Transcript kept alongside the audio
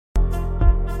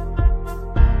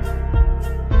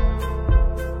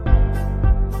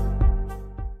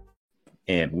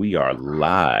And we are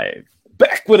live,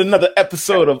 back with another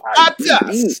episode of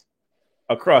ATAS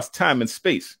across time and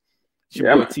space. It's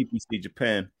your boy TPC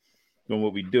Japan doing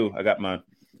what we do. I got my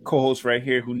co-host right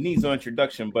here who needs no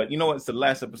introduction, but you know what? It's the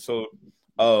last episode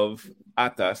of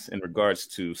ATAS in regards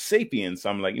to Sapiens. So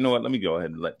I'm like, you know what? Let me go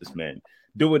ahead and let this man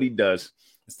do what he does.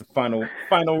 It's the final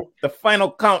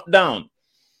countdown.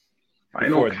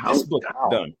 Final this book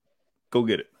done. Go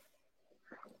get it.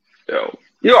 Yo,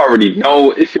 you already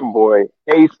know it's your boy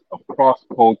Ace of Cross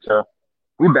Culture.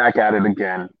 We back at it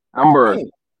again. Number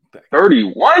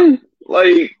 31.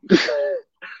 Like,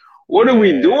 what are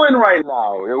we doing right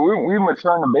now? We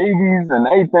maturing the babies and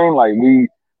everything. Like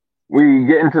we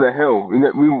get into the hill.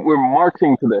 We're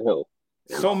marching to the hill.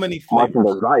 So many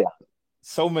flavors.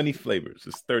 So many flavors.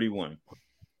 It's 31.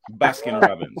 Baskin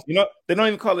Robbins. You know, they don't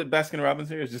even call it Baskin Robbins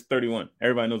here. It's just 31.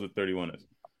 Everybody knows what 31 is.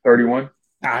 31?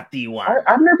 31.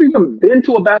 I've never even been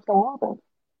to a Baskin Robbins.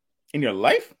 In your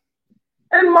life?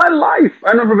 In my life.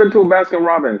 I've never been to a Baskin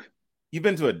Robbins. You've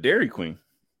been to a Dairy Queen?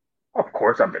 Of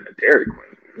course I've been to Dairy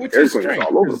Queen. Which is strange.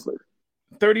 All over the place.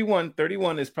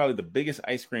 31 is probably the biggest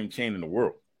ice cream chain in the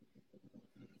world.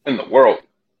 In the world.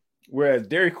 Whereas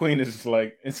Dairy Queen is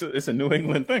like, it's a New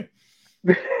England thing.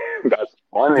 That's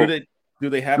funny. Do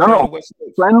they have no.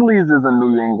 Friendly's is a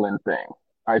New England thing.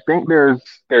 I think there's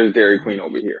Dairy Queen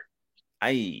over here.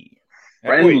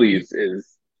 Friendly's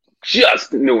is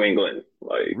just New England.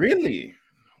 Like, really?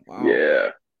 Wow. Yeah.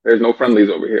 There's no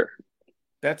Friendly's over here.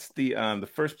 That's the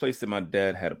first place that my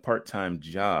dad had a part-time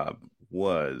job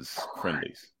was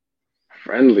Friendly's.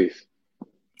 Friendly's.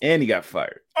 And he got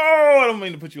fired. Oh, I don't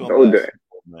mean to put you on blast,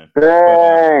 man.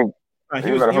 Dang.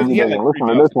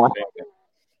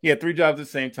 He had 3 jobs at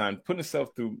the same time, putting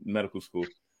himself through medical school.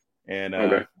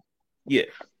 And yeah,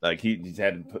 like he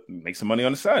had to make some money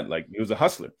on the side. Like he was a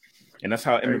hustler. And that's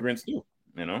how immigrants do,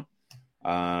 you know?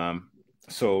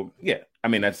 So yeah, I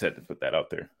mean, I just had to put that out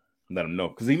there. Let him know.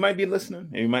 Because he might be listening.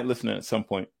 And he might listen at some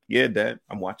point. Yeah, Dad,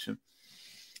 I'm watching.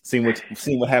 Seeing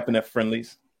what happened at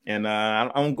Friendly's. And I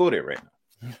don't go there right now.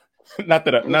 not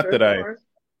that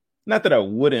I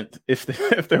wouldn't if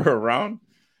they were around.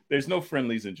 There's no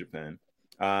Friendly's in Japan.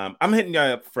 I'm hitting you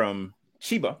up from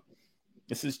Chiba.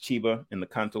 This is Chiba in the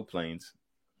Kanto Plains.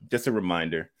 Just a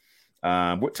reminder.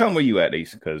 Tell them where you at,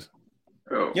 Ace, because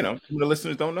you know the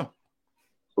listeners don't know.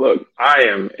 Look, I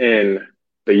am in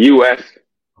the U.S.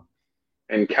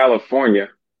 in California.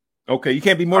 Okay, you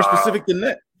can't be more specific than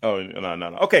that. Oh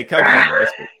no. Okay, California.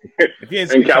 If you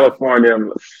ain't in California,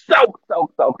 South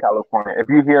California. If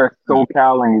you hear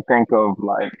SoCal and you think of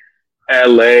like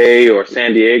L.A. or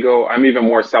San Diego, I'm even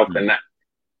more south than that.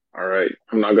 All right,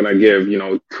 I'm not gonna give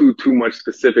too much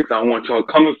specifics. I don't want y'all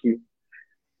coming from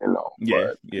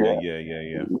Yeah.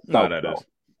 No, that is.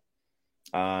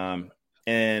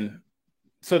 And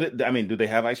so do they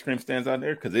have ice cream stands out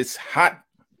there? Because it's hot.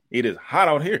 It is hot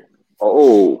out here.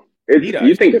 Oh,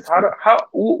 you think it's hot?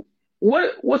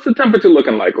 What's the temperature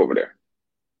looking like over there?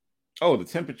 Oh, the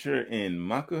temperature in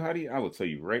Makuhari, I will tell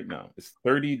you right now, it's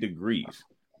 30 degrees.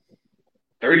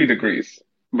 30 degrees,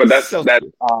 but that's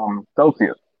Celsius.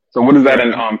 So what is that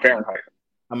in Fahrenheit?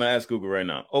 I'm gonna ask Google right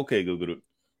now. Okay, Google,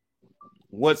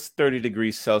 what's 30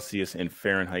 degrees Celsius in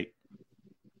Fahrenheit?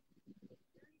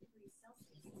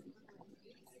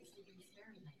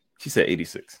 She said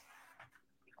 86.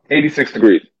 86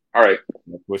 degrees. All right.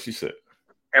 That's what she said.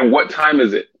 And what time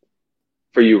is it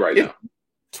for you right now?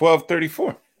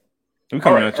 12:34. We're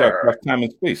coming at time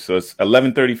and space. So it's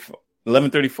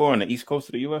 11:34 on the East Coast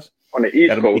of the U.S. On the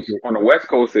East Coast. On the West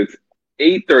Coast, it's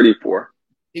 8:34.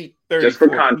 8:34. Just for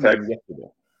context,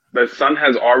 the sun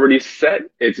has already set.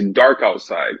 It's dark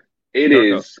outside. It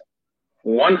is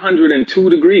 102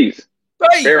 degrees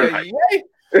Fahrenheit.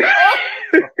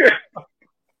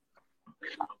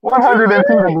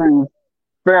 102 degrees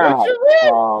Fahrenheit.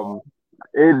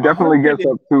 It definitely gets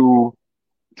up to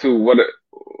what?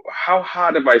 How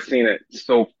hot have I seen it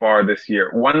so far this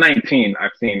year? 119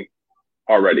 I've seen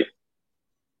already.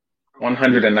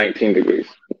 119 degrees.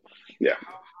 Yeah.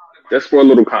 Just for a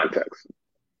little context.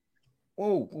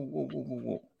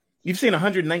 Whoa. You've seen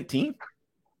 119?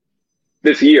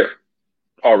 This year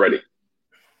already.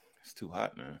 It's too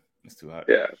hot, man. It's too hot.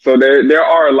 Yeah. So there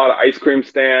are a lot of ice cream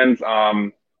stands.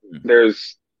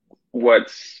 There's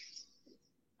what's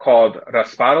called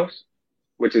raspados,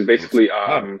 which is basically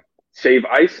shave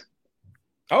ice.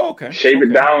 Oh, okay. Shave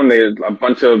it down. There's a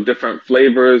bunch of different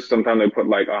flavors. Sometimes they put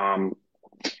like oh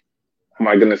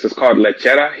my goodness, it's called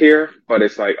lechera here, but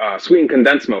it's like sweetened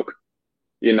condensed milk,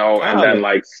 and then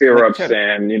like syrups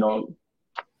and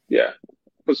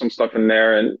put some stuff in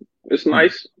there, and it's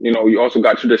nice. You also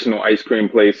got traditional ice cream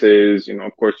places.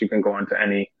 Of course, you can go into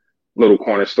any little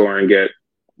corner store and get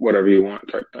whatever you want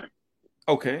type thing.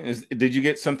 Okay. Did you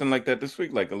get something like that this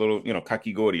week? Like a little,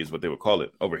 kakigori is what they would call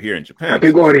it over here in Japan.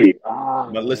 Kakigori.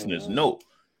 My listeners know.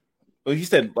 Well, he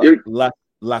said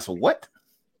las what?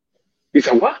 You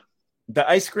said what? The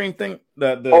ice cream thing.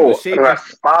 The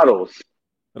raspados.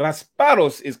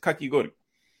 Raspados is kakigori.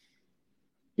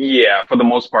 Yeah, for the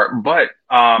most part. But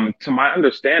to my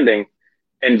understanding,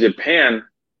 in Japan,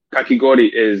 kakigori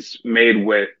is made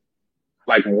with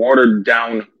like watered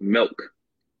down milk.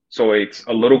 So it's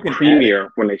a little creamier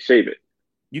when they shave it.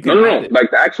 No.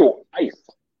 Like the actual ice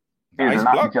is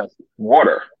not just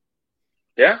water.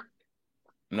 Yeah?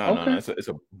 No. It's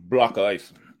a block of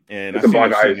ice. And it's a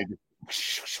block of ice.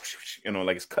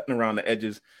 Like it's cutting around the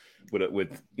edges with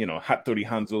Hattori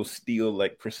Hanzo steel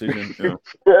like precision.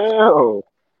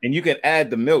 And you can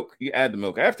add the milk. You add the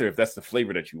milk after if that's the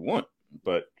flavor that you want.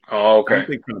 But I don't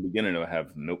think from the beginning it'll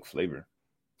have milk flavor.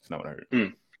 It's not what I heard.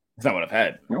 It's not what I've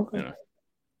had. Okay.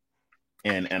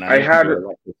 And I had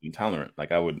lactose intolerant.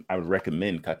 Like I would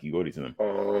recommend kakigori to them.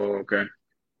 Oh, okay.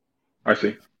 I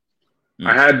see.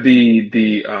 I had the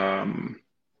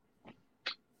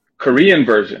Korean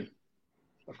version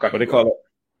of kakigori. What they call it?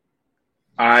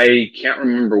 I can't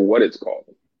remember what it's called.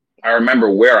 I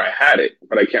remember where I had it,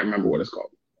 but I can't remember what it's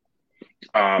called.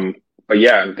 But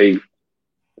yeah,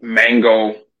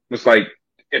 mango was like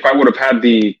if I wouldn't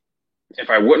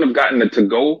have gotten the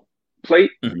to-go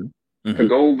plate,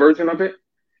 to-go version of it,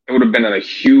 it would have been in a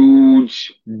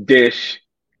huge dish,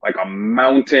 like a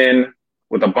mountain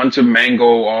with a bunch of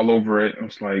mango all over it. It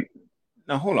was like,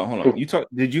 now hold on.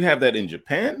 Did you have that in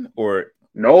Japan or?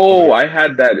 No, I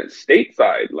had that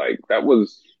stateside. Like that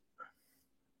was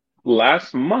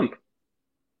last month.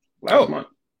 Month.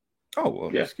 Oh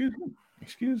well, yeah.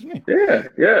 Excuse me. Yeah.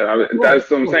 That's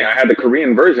what I'm saying. I had the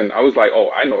Korean version. I was like, oh,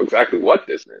 I know exactly what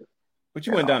this is. But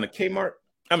you went down to Kmart?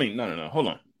 I mean, no. Hold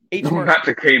on. H-Mart? Not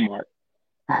to Kmart.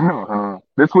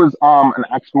 This was an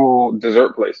actual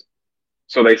dessert place.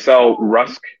 So they sell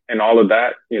rusk and all of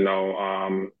that,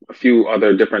 a few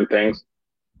other different things.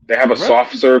 They have a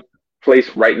soft serve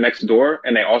place right next door,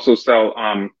 and they also sell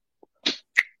oh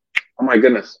my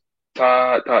goodness.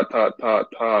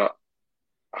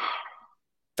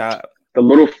 The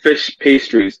little fish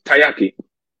pastries, taiyaki.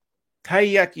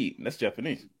 Taiyaki, that's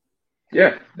Japanese.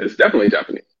 Yeah, it's definitely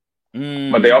Japanese.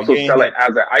 But they also sell it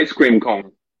as an ice cream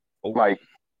cone. Like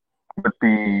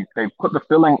they put the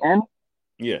filling in.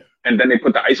 Yeah. And then they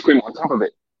put the ice cream on top of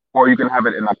it. Or you can have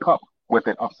it in a cup with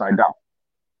it upside down.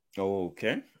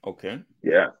 Okay.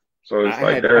 Yeah. So it's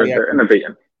like they're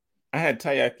innovating. I had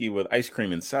taiyaki with ice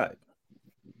cream inside.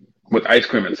 With ice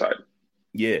cream inside.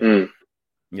 Yeah.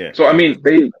 Yeah. So I mean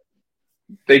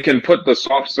they can put the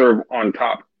soft serve on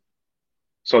top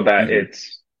so that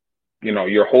it's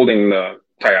you're holding the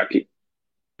taiyaki.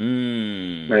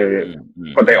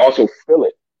 But they also fill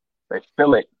it. They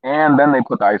fill it and then they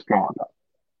put the ice cream on top.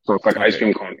 So it's like ice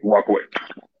cream cone. You walk away.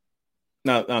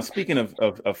 Now speaking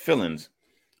of fillings,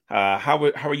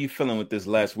 how are you feeling with this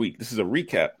last week? This is a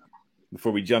recap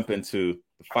before we jump into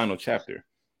the final chapter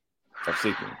of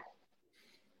Sapien.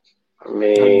 I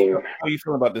mean, how are you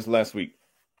feeling about this last week?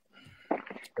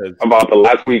 About the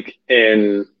last week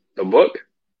in the book?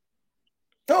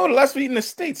 No, the last week in the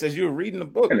States as you were reading the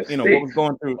book. What was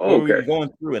going through, what were you going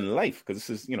through in life? Because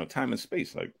this is, time and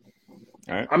space. Like,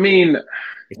 all right. I mean,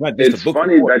 it's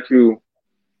funny that you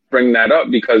bring that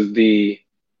up because the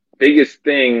biggest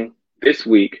thing this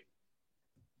week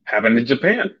happened in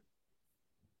Japan.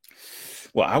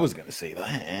 Well, I was gonna say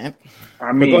that.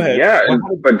 I mean, yeah,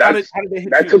 but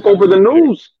that took over the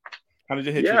news. How did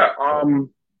it hit you? Yeah,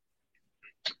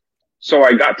 so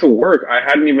I got to work. I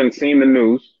hadn't even seen the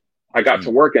news. I got to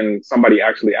work and somebody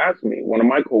actually asked me. One of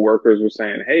my coworkers was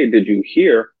saying, "Hey, did you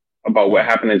hear about what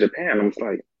happened in Japan?" I was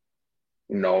like,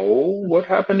 "No, what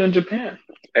happened in Japan?"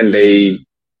 And they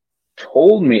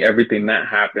told me everything that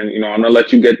happened. I'm gonna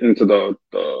let you get into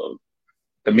the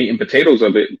meat and potatoes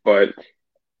of it, but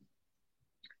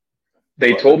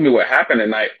they told me what happened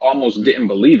and I almost didn't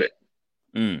believe it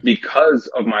because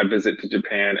of my visit to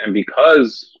Japan and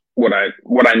because what I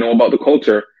know about the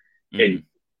culture, it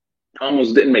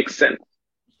almost didn't make sense.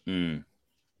 And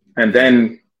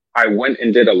then I went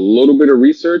and did a little bit of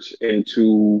research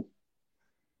into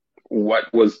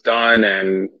what was done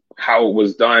and how it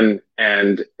was done.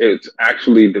 And it's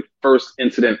actually the first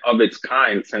incident of its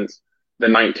kind since the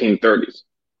 1930s.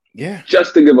 Yeah.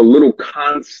 Just to give a little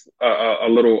context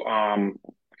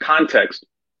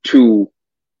to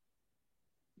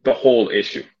the whole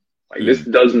issue. Like this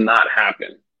does not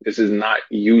happen. This is not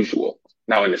usual.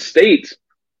 Now in the States,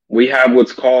 we have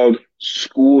what's called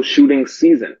school shooting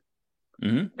season.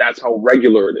 That's how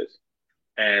regular it is.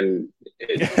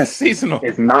 and seasonal.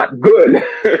 It's not good.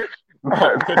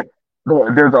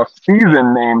 There's a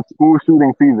season named school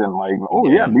shooting season. Like,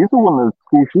 these are when the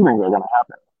school shootings are gonna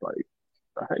happen. Like,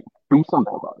 hey, do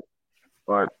something about it.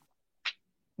 But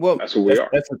that's who we are.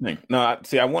 That's the thing. No,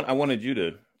 see, I wanted you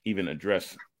to even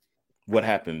address what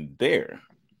happened there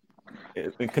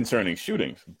concerning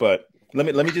shootings, but let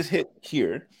me just hit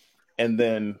here, and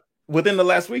then within the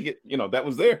last week, that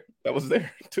was there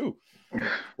too.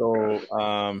 So, hold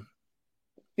on.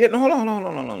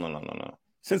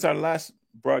 Since our last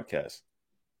broadcast,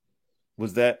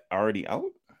 was that already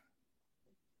out?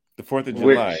 The 4th of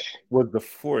July was the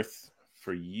 4th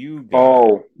for you guys.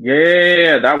 Oh,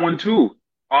 yeah, that one too.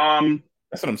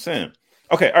 That's what I'm saying.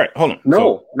 Okay, all right, hold on.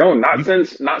 No, not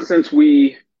since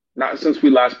we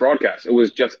last broadcast. It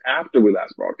was just after we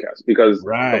last broadcast because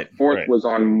the 4th was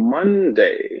on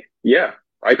Monday. Yeah,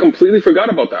 I completely forgot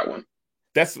about that one.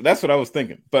 That's what I was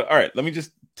thinking. But all right, let me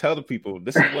just tell the people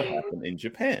this is what happened in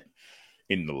Japan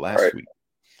in the last week.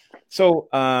 So,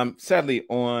 sadly,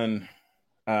 on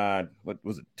what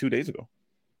was it? 2 days ago.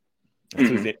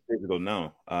 2 days ago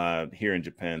now, here in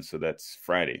Japan. So that's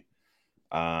Friday.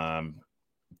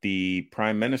 The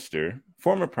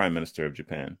former prime minister of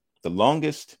Japan, the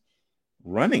longest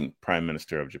running prime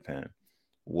minister of Japan,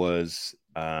 was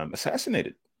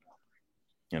assassinated.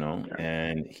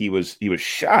 And he was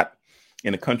shot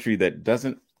in a country that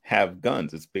doesn't have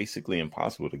guns. It's basically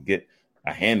impossible to get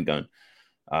a handgun,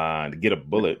 to get a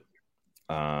bullet.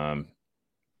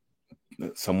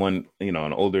 Someone,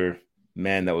 an older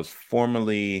man that was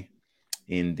formerly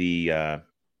in the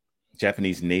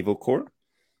Japanese Naval Corps.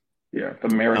 Yeah, the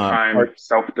Maritime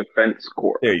Self-Defense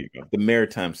Corps. There you go. The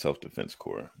Maritime Self-Defense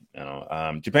Corps.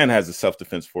 Japan has a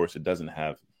self-defense force. It doesn't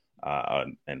have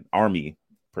an army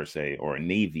per se or a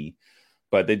navy,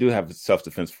 but they do have a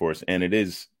self-defense force, and it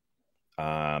is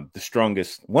one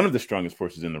of the strongest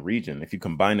forces in the region. If you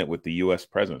combine it with the U.S.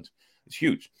 presence, it's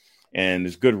huge, and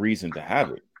there's good reason to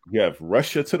have it. You have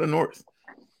Russia to the north.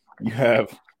 You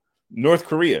have North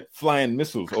Korea flying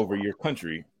missiles over your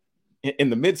country in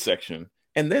the midsection.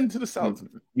 And then to the south,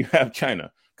 you have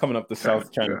China coming up the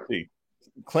South China Sea,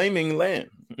 claiming land,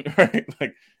 right?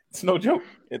 Like, it's no joke.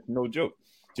 It's no joke.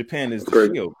 Japan is the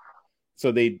shield.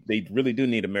 So they really do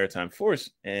need a maritime force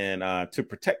and to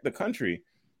protect the country,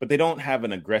 but they don't have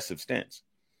an aggressive stance.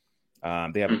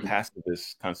 They have a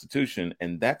pacifist constitution,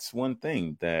 and that's one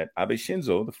thing that Abe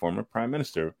Shinzo, the former prime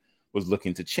minister, was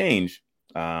looking to change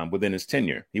within his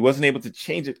tenure. He wasn't able to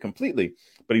change it completely,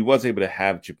 but he was able to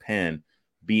have Japan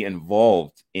be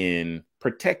involved in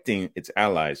protecting its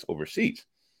allies overseas.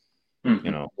 Which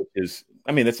is,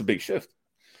 that's a big shift.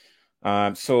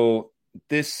 So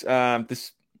this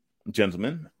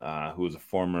gentleman, who was a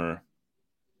former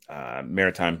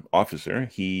maritime officer,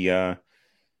 he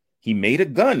made a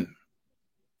gun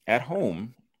at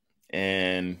home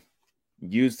and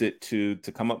used it to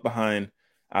come up behind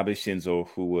Abe Shinzo,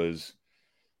 who was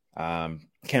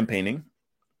campaigning.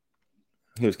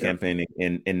 He was campaigning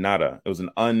in Nara. It was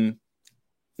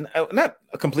not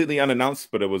completely unannounced,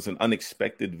 but it was an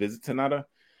unexpected visit to Nara.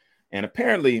 And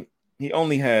apparently he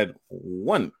only had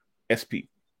one SP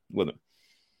with him.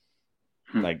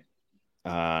 Like,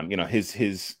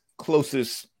 his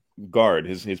closest guard,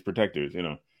 his protectors,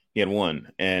 he had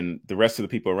one. And the rest of the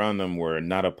people around them were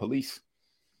Nara police,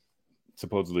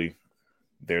 supposedly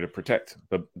there to protect.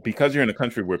 But because you're in a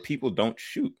country where people don't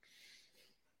shoot,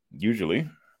 usually,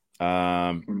 they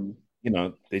don't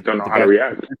know how to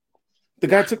react. The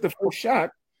guy took the first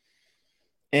shot,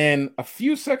 and a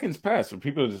few seconds passed, and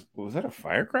people just, was that a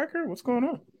firecracker? What's going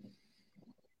on?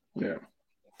 Yeah.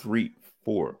 3,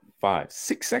 4, 5,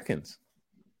 6 seconds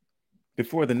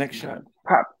before the next shot.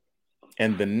 Pop.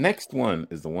 And the next one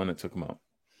is the one that took him out.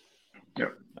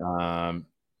 Yep.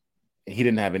 He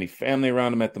didn't have any family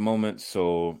around him at the moment,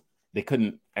 so they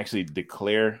couldn't actually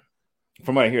declare.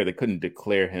 From what I hear, they couldn't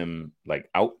declare him like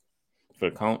out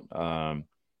for the count.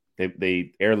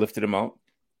 They airlifted him out,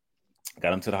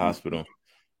 got him to the hospital,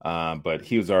 but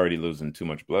he was already losing too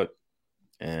much blood,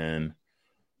 and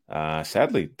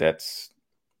sadly, that's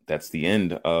the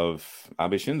end of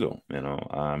Abe Shinzo.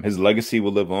 His legacy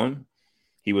will live on.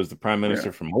 He was the prime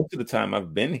minister for most of the time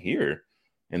I've been here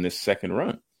in this second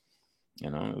run.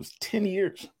 It was 10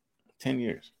 years. 10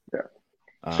 years. Yeah.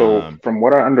 So from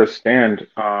what I understand,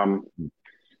 I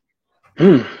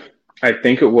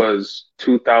think it was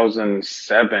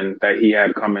 2007 that he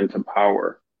had come into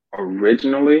power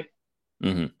originally,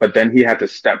 but then he had to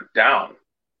step down.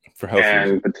 For health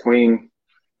reasons. Between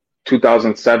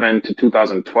 2007 to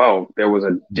 2012, there was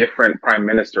a different prime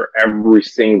minister every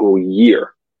single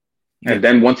year. And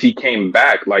then once he came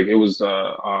back, like it was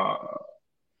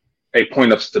a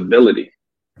point of stability.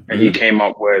 And he came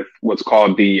up with what's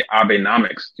called the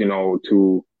Abenomics,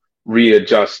 to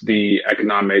readjust the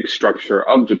economic structure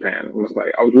of Japan. It was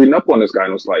like, I was reading up on this guy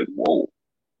and it was like, whoa,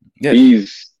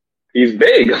 Yes. he's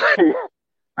big.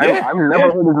 I've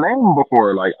never heard his name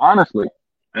before, like, honestly.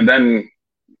 And then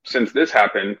since this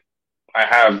happened, I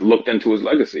have looked into his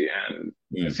legacy, and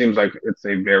it seems like it's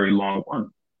a very long one.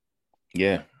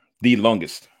 Yeah, the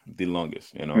longest,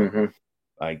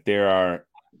 Like there are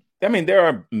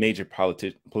major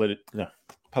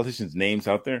politicians' names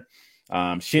out there.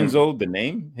 Shinzo, the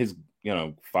name, his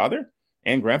father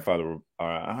and grandfather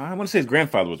I want to say his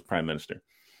grandfather was prime minister.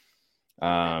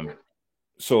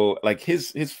 So like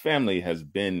his family has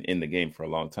been in the game for a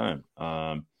long time.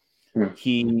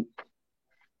 He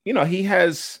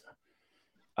has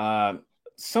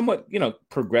somewhat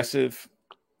progressive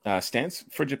stance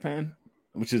for Japan,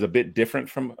 which is a bit different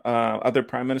from other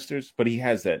prime ministers, but he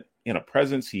has that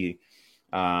presence. He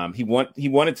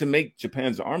wanted to make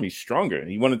Japan's army stronger.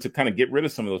 He wanted to kind of get rid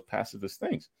of some of those pacifist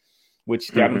things,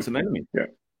 which got him some enemies.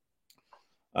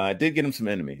 It did get him some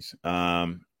enemies.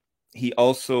 He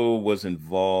also was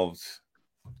involved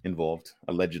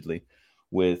allegedly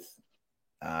with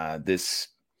this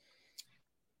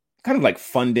kind of like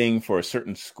funding for a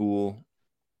certain school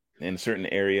in a certain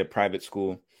area, private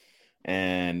school.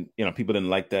 And, people didn't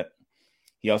like that.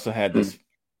 He also had this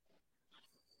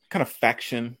kind of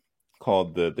faction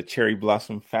called the Cherry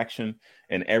Blossom faction.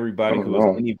 And everybody who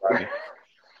was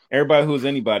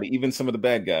anybody, even some of the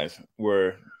bad guys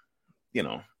were,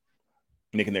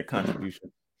 making their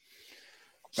contribution.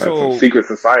 So secret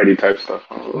society type stuff.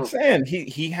 I'm saying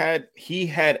he had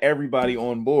everybody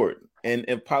on board. And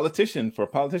for a politician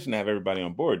to have everybody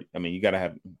on board, I mean, you got to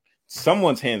have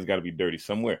someone's hands got to be dirty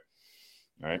somewhere.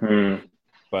 Right.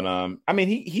 But I mean,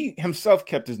 he himself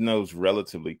kept his nose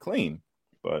relatively clean,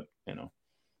 but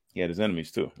he had his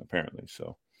enemies too, apparently.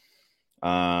 So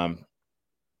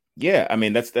yeah, I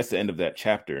mean, that's the end of that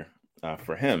chapter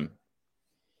for him.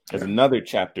 There's another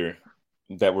chapter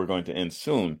that we're going to end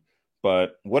soon.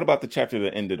 But what about the chapter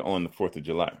that ended on the 4th of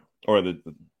July, or the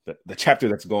chapter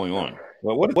that's going on?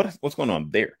 Well, what's going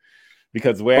on there?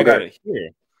 Because the way I got it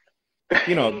here,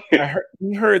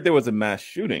 we heard there was a mass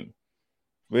shooting.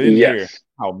 We didn't hear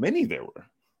how many there were.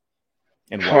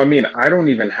 And I mean, I don't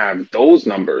even have those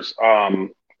numbers.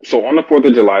 So on the 4th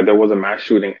of July, there was a mass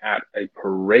shooting at a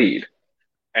parade,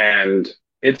 and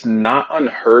it's not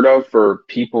unheard of for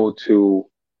people to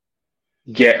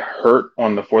get hurt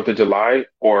on the 4th of July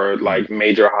or like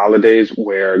major holidays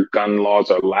where gun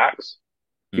laws are lax,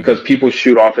 because people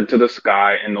shoot off into the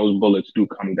sky and those bullets do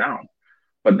come down.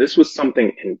 But this was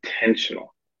something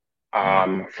intentional.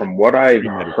 From what I've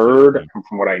heard and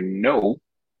from what I know,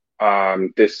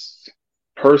 this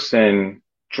person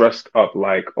dressed up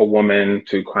like a woman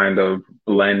to kind of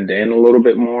blend in a little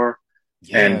bit more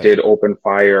and did open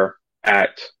fire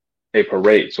at a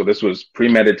parade. So this was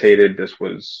premeditated. This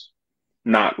was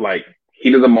not like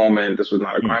heat of the moment. This was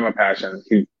not a crime of passion.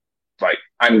 He like,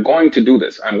 I'm going to do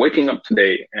this. I'm waking up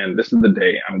today and this is the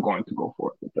day I'm going to go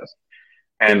forth with this.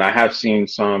 And I have seen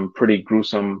some pretty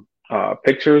gruesome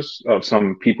pictures of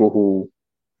some people who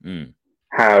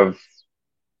have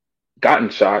gotten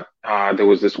shot. There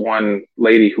was this one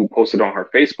lady who posted on her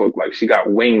Facebook, like she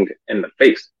got winged in the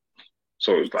face.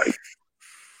 So it was like,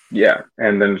 yeah.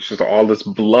 And then it's just all this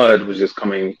blood was just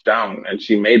coming down. And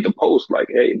she made the post like,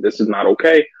 hey, this is not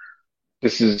okay.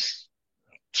 This is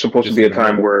supposed to be a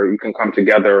time where you can come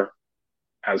together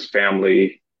as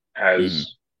family,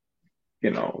 as,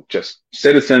 just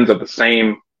citizens of the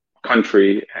same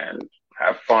country and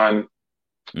have fun.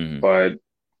 But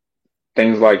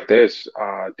things like this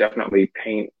definitely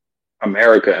paint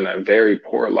America in a very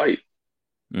poor light,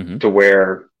 to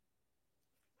where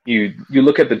you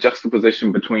look at the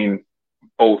juxtaposition between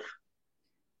both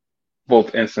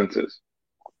instances,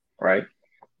 right?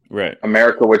 Right.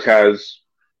 America, which has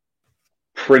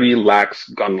pretty lax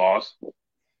gun laws,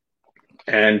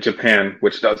 and Japan,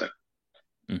 which doesn't.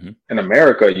 In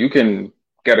America, you can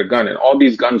get a gun, and all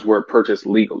these guns were purchased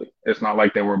legally. It's not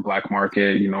like they were black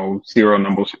market,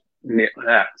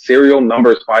 serial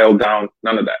numbers filed down.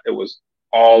 None of that. It was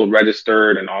all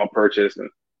registered and all purchased and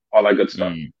all that good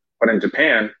stuff. But in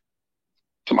Japan,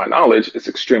 to my knowledge, it's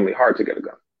extremely hard to get a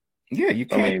gun. Yeah, you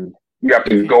can. I mean, you have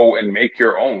to go and make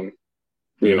your own,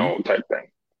 type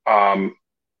thing.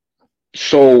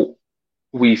 So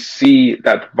we see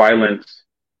that violence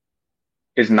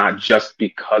is not just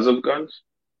because of guns,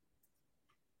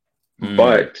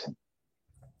 but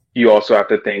you also have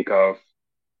to think of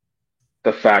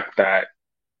the fact that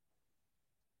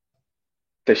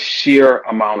the sheer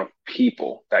amount of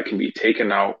people that can be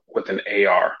taken out with an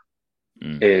AR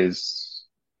is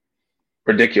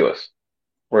ridiculous.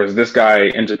 Whereas this guy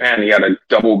in Japan, he had a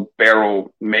double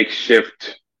barrel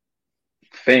makeshift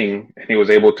thing and he was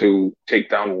able to take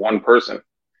down one person.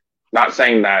 Not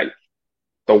saying that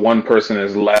the one person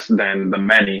is less than the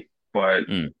many, but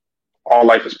all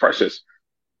life is precious.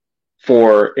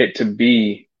 For it to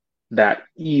be that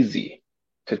easy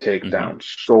to take down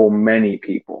so many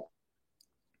people,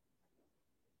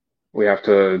 we have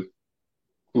to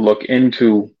look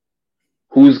into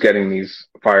who's getting these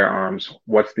firearms,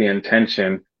 what's the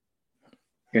intention,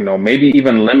 maybe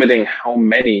even limiting how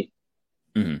many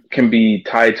can be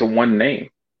tied to one name.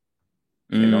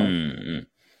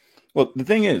 Well, the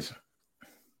thing is,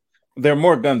 there are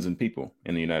more guns than people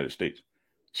in the United States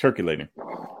circulating.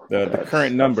 The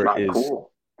current number is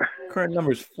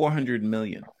 400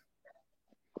 million.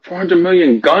 400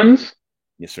 million guns?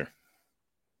 Yes, sir.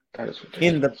 That is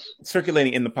ridiculous.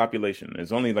 Circulating in the population.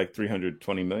 There's only like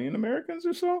 320 million Americans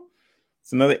or so.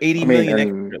 It's another 80 million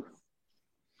extra.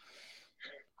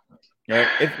 Right?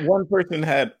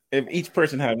 If each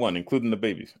person had one, including the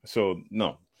babies. So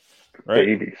no. Right?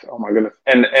 Babies. Oh my goodness.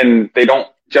 And they don't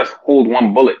just hold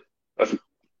one bullet.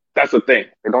 That's the thing.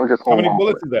 They don't just hold one bullet. How many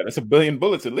bullets is that? That's 1 billion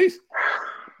bullets at least.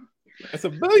 That's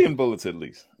 1 billion bullets at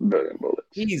least. 1 billion bullets.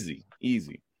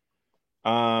 Easy.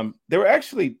 There were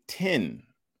actually 10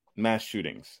 mass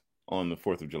shootings on the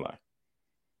 4th of July.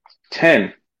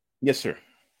 10? Yes, sir.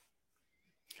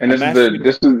 And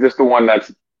this is the one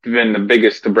that's been the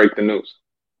biggest to break the news.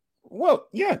 Well,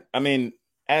 yeah. I mean,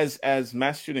 as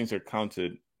mass shootings are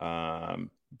counted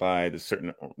by the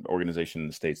certain organization in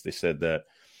the States, they said that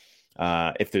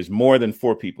if there's more than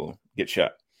 4 people get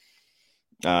shot,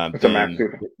 it's a mass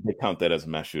shooting. They count that as a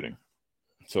mass shooting.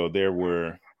 So there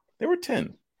were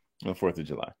 10 on the 4th of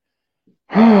July.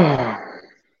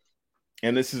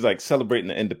 And this is like celebrating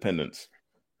the independence.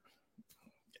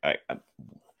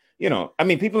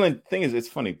 It's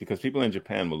funny because people in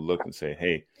Japan will look and say,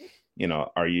 hey,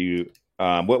 are you,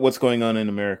 what's going on in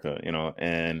America?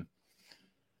 And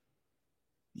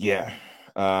yeah,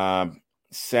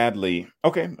 sadly,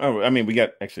 okay. We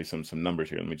got actually some numbers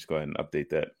here. Let me just go ahead and update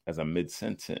that as a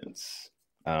mid-sentence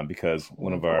because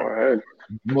one of our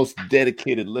most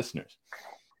dedicated listeners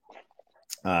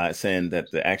saying that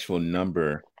the actual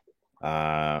number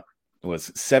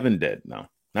was 7 dead. No,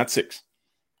 not 6.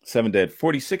 7 dead,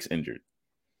 46 injured.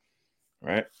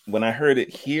 Right. When I heard it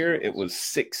here, it was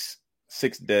 6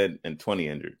 dead and 20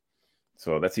 injured.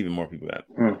 So that's even more people that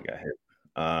got hit.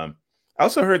 I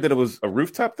also heard that it was a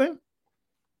rooftop thing.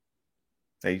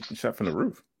 They shot from the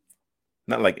roof,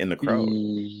 not like in the crowd.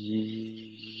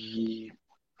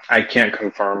 I can't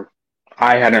confirm.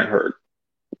 I hadn't heard,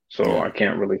 so I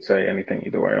can't really say anything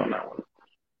either way on that one.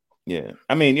 Yeah,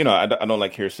 I don't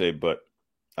like hearsay, but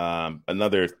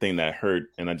another thing that I heard,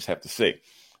 and I just have to say,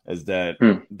 is that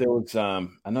there was I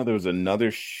know there was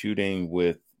another shooting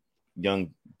with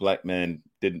young black men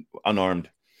did unarmed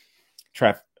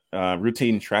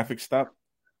routine traffic stop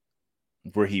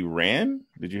where he ran.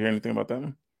 Did you hear anything about that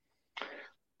one?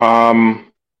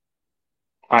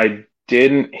 I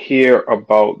didn't hear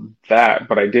about that,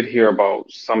 but I did hear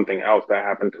about something else that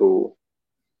happened to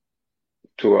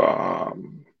a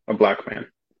black man,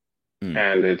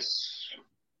 and it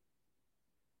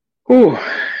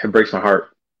breaks my heart.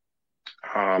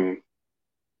 I'm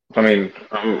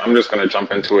just gonna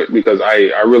jump into it because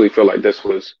I really feel like this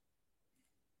was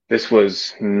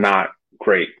not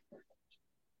great.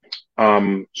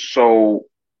 So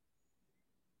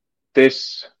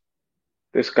this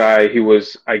guy,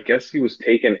 I guess he was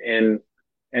taken in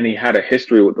and he had a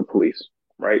history with the police,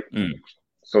 right?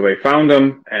 So they found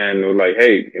him and were like,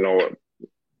 hey,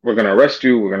 we're going to arrest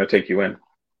you. We're going to take you in.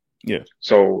 Yeah.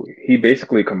 So he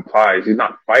basically complies. He's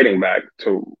not fighting back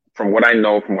from what I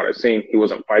know, from what I've seen, he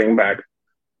wasn't fighting back.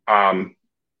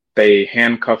 They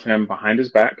handcuff him behind his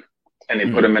back and they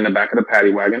put him in the back of the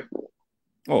paddy wagon.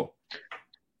 Oh.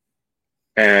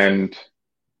 And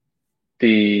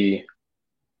he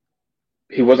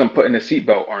wasn't put in a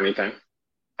seatbelt or anything.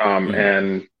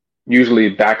 And usually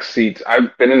back seats,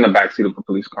 I've been in the back seat of a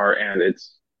police car and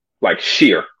it's like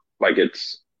sheer, like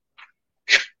it's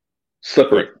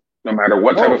slippery. No matter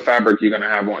what type of fabric you're going to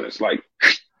have on, it's like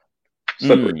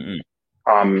slippery.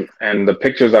 And the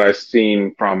pictures that I've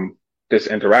seen from this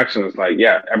interaction is like,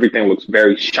 yeah, everything looks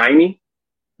very shiny.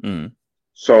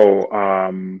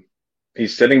 So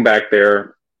he's sitting back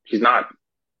there. He's not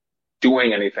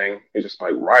doing anything. He's just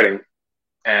like riding.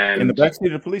 And in the backseat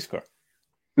of the police car?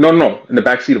 No, in the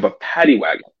backseat of a paddy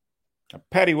wagon. A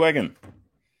paddy wagon?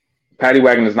 Paddy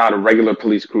wagon is not a regular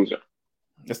police cruiser.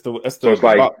 So it's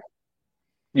like,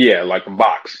 yeah, like a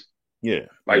box. Yeah.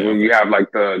 Like when you have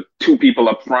like the two people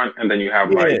up front, and then you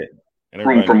have like and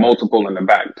room for multiple in the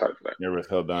back type thing. Everyone's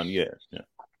held on. Yeah.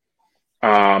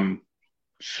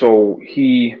 So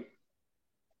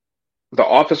the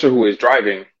officer who is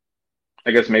driving,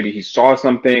 I guess maybe he saw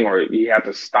something or he had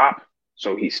to stop.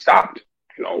 So he stopped,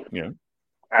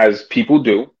 as people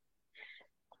do.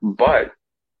 But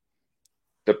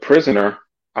the prisoner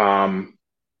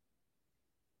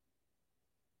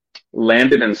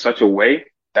landed in such a way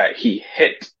that he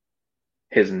hit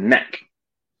his neck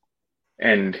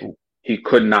and he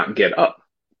could not get up.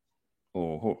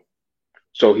 Oh.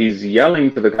 So he's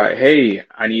yelling to the guy, "Hey,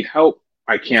 I need help.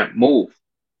 I can't move."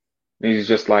 And he's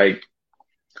just like,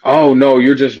 "Oh, no,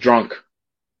 you're just drunk.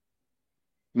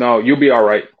 No, you'll be all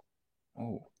right."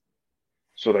 Oh.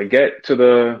 So they get to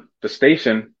the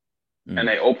station and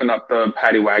they open up the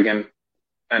paddy wagon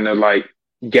and they're like,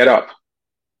 "Get up."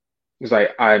 He's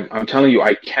like, I'm telling you,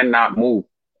 I cannot move.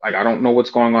 Like, I don't know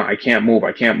what's going on. I can't move.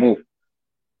 I can't move.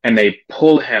 And they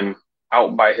pull him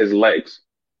out by his legs,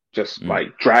 just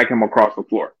like drag him across the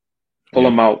floor, pull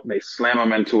him out. They slam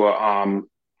him into a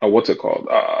what's it called?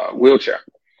 Wheelchair.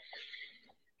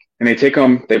 And they take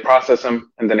him, they process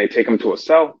him, and then they take him to a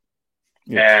cell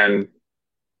and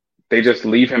they just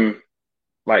leave him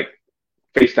like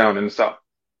face down in the cell.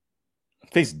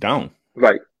 Face down?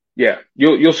 Like, yeah,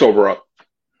 you'll sober up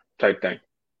type thing.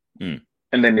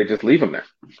 And then they just leave him there.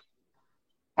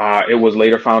 It was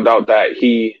later found out that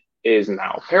he is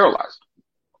now paralyzed.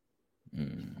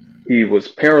 He was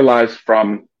paralyzed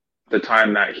from the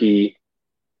time that he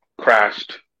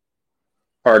crashed,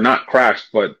 or not crashed,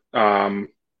 but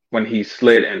when he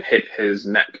slid and hit his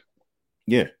neck.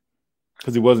 Yeah,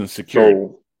 because he wasn't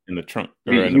secure in the trunk.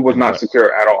 He was not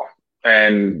secure at all.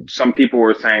 And some people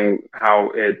were saying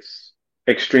how it's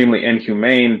extremely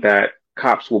inhumane that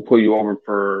cops will pull you over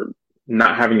for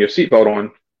not having your seatbelt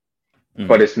on,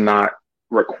 but it's not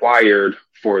required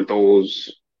for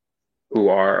those who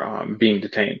are being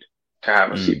detained to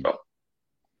have a seatbelt.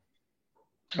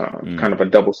 Kind of a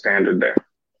double standard there.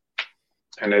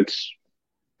 And it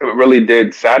really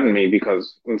did sadden me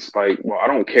because it's like, well, I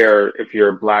don't care if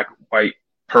you're black, white,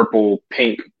 purple,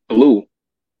 pink, blue.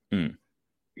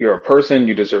 You're a person.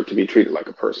 You deserve to be treated like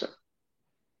a person.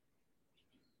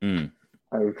 I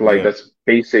feel like that's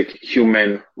basic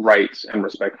human rights and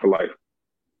respect for life,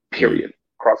 period,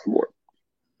 across the board.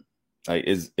 Like,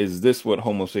 is this what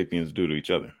Homo sapiens do to each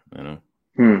other? You know?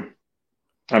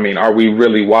 I mean, are we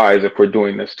really wise if we're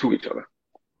doing this to each other?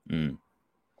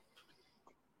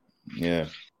 Yeah.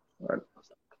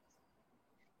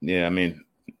 Yeah, I mean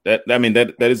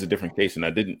that is a different case, and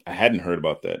I hadn't heard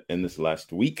about that in this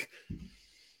last week.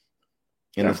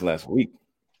 I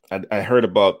heard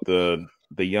about the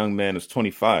young man who's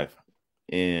 25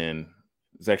 and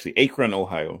it's actually Akron,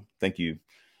 Ohio. Thank you,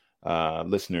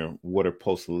 listener Water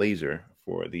Pulse Laser,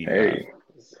 for the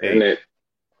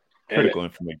critical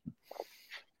information.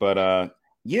 But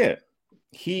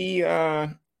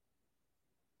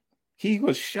he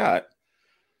was shot.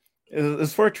 It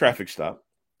was for a traffic stop,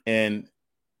 and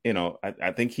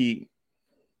I think he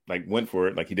like went for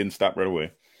it, like he didn't stop right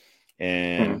away,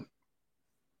 and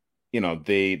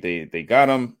they got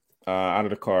him out of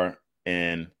the car,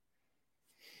 and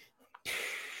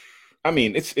I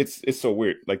mean it's so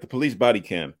weird. Like the police body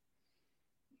cam,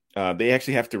 they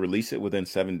actually have to release it within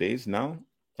 7 days now,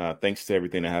 thanks to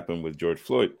everything that happened with George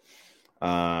Floyd,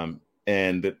 and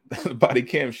the body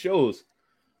cam shows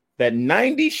that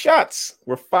 90 shots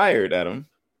were fired at him.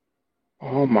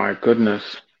 Oh my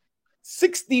goodness.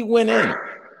 60 went in.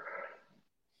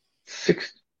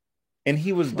 60. And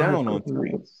he was down on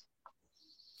 3.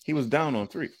 He was down on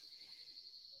 3.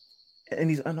 And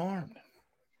he's unarmed.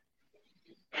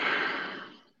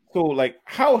 So, like,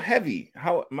 how heavy?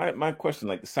 My question,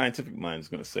 like the scientific mind is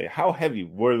going to say, how heavy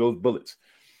were those bullets?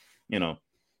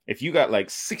 If you got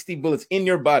like 60 bullets in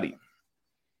your body,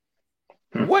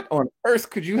 what on earth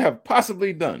could you have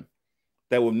possibly done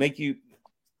that would make you?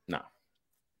 No.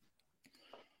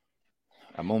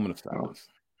 A moment of silence.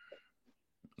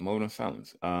 A moment of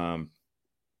silence.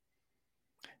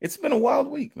 It's been a wild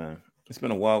week, man. It's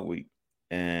been a wild week.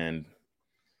 And,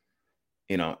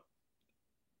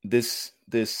 this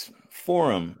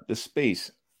forum, this space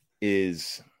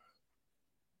it's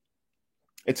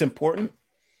important,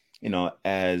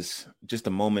 as just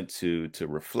a moment to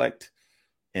reflect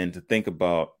and to think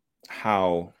about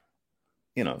how,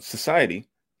 society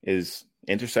is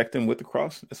intersecting with the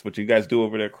cross. That's what you guys do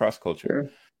over there, cross culture.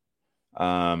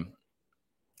 Sure.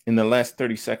 In the last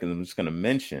 30 seconds, I'm just going to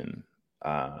mention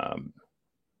John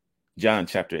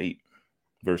chapter 8,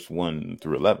 verse 1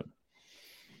 through 11,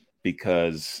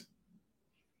 because,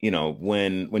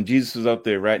 when Jesus was up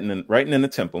there writing in the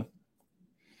temple,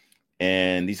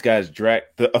 and these guys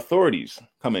the authorities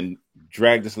come and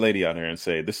drag this lady out here and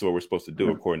say, this is what we're supposed to do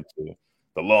according to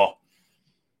the law.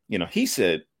 He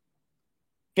said,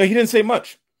 he didn't say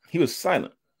much. He was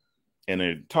silent. And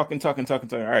they're talking. All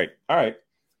right,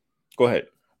 go ahead.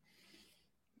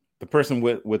 The person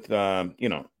with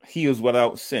he was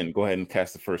without sin, go ahead and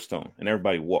cast the first stone. And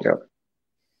everybody walked. Yep.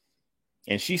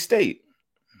 And she stayed,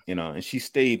 and she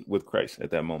stayed with Christ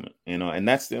at that moment, and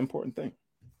that's the important thing.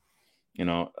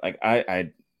 Like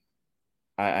I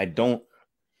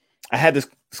had this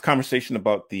conversation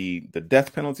about the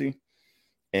death penalty,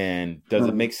 and does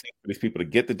it make sense for these people to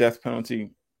get the death penalty?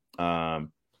 Go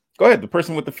ahead. The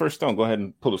person with the first stone, go ahead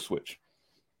and pull a switch.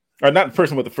 Or not the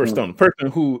person with the first stone. The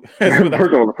person who the person with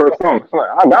the first stone.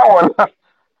 I got one.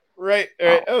 Right.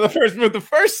 The person with the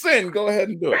first sin, go ahead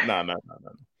and do it. No.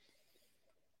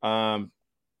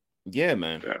 Yeah,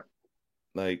 man. Yeah.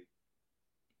 Like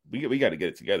we got to get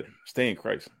it together. Stay in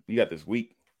Christ. You got this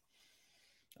week.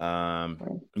 You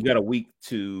got a week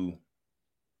to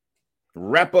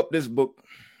wrap up this book.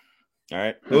 All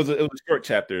right. It was a short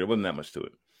chapter. There wasn't that much to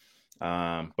it.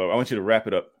 But I want you to wrap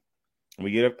it up.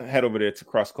 We head over there to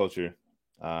Cross Culture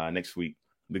next week.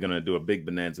 We're gonna do a big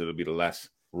bonanza. It'll be the last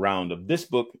round of this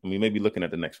book, and we may be looking at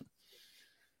the next one.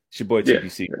 It's your boy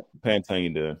TPC. Pan telling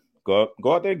you to go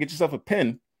out there, get yourself a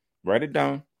pen, write it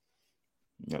down.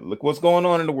 Look what's going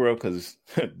on in the world, because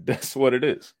that's what it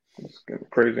is. It's getting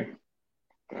crazy.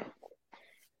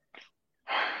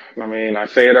 I mean, I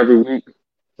say it every week,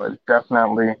 but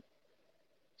definitely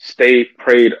stay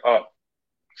prayed up.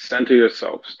 Center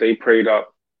yourself, stay prayed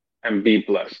up, and be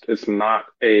blessed. It's not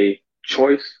a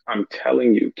choice. I'm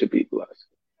telling you to be blessed.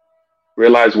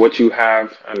 Realize what you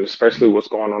have, and especially what's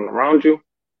going on around you.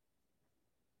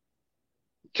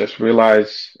 Just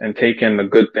realize and take in the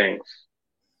good things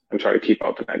and try to keep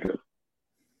out the negative.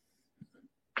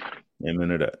 Amen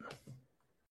to that.